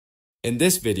In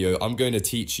this video, I'm going to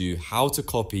teach you how to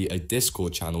copy a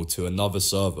Discord channel to another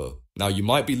server. Now, you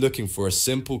might be looking for a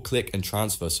simple click and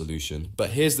transfer solution,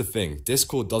 but here's the thing,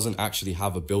 Discord doesn't actually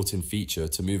have a built-in feature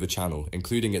to move a channel,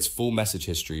 including its full message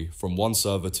history from one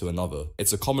server to another.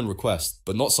 It's a common request,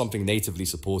 but not something natively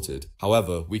supported.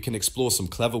 However, we can explore some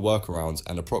clever workarounds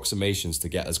and approximations to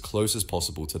get as close as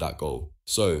possible to that goal.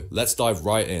 So, let's dive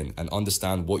right in and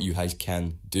understand what you guys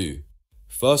can do.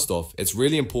 First off, it's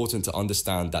really important to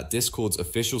understand that Discord's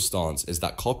official stance is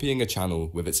that copying a channel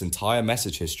with its entire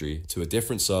message history to a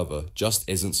different server just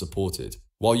isn't supported.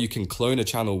 While you can clone a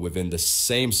channel within the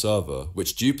same server,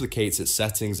 which duplicates its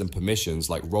settings and permissions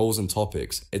like roles and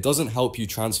topics, it doesn't help you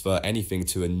transfer anything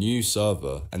to a new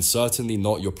server, and certainly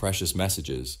not your precious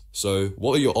messages. So,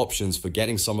 what are your options for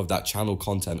getting some of that channel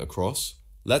content across?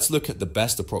 Let's look at the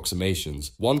best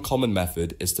approximations. One common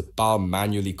method is to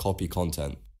manually copy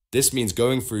content. This means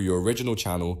going through your original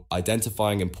channel,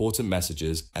 identifying important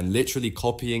messages, and literally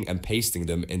copying and pasting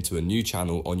them into a new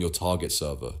channel on your target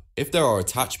server. If there are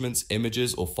attachments,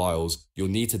 images, or files, you'll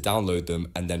need to download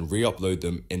them and then re-upload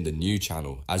them in the new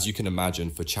channel. As you can imagine,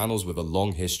 for channels with a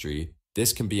long history,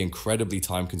 this can be incredibly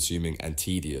time-consuming and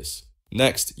tedious.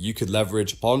 Next, you could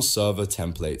leverage on-server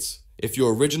templates. If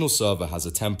your original server has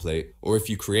a template, or if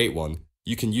you create one,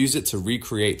 you can use it to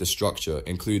recreate the structure,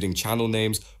 including channel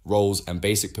names, roles, and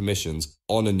basic permissions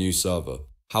on a new server.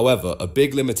 However, a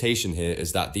big limitation here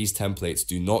is that these templates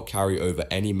do not carry over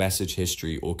any message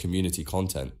history or community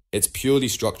content. It's purely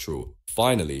structural.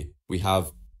 Finally, we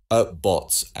have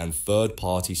bots and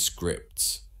third-party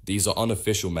scripts. These are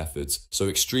unofficial methods, so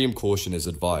extreme caution is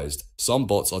advised. Some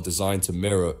bots are designed to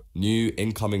mirror new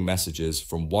incoming messages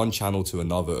from one channel to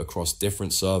another across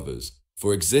different servers.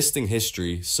 For existing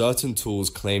history, certain tools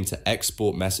claim to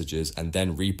export messages and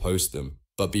then repost them.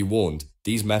 But be warned,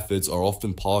 these methods are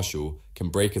often partial, can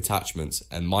break attachments,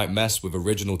 and might mess with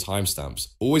original timestamps.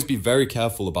 Always be very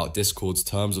careful about Discord's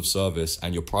terms of service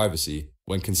and your privacy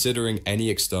when considering any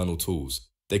external tools.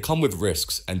 They come with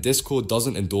risks, and Discord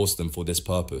doesn't endorse them for this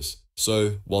purpose.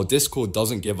 So, while Discord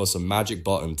doesn't give us a magic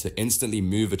button to instantly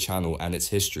move a channel and its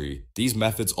history, these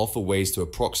methods offer ways to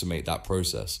approximate that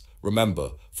process.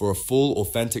 Remember, for a full,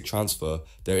 authentic transfer,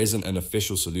 there isn't an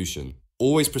official solution.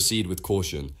 Always proceed with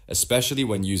caution, especially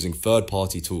when using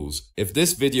third-party tools. If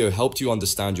this video helped you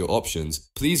understand your options,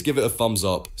 please give it a thumbs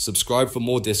up, subscribe for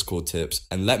more Discord tips,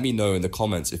 and let me know in the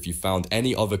comments if you found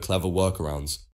any other clever workarounds.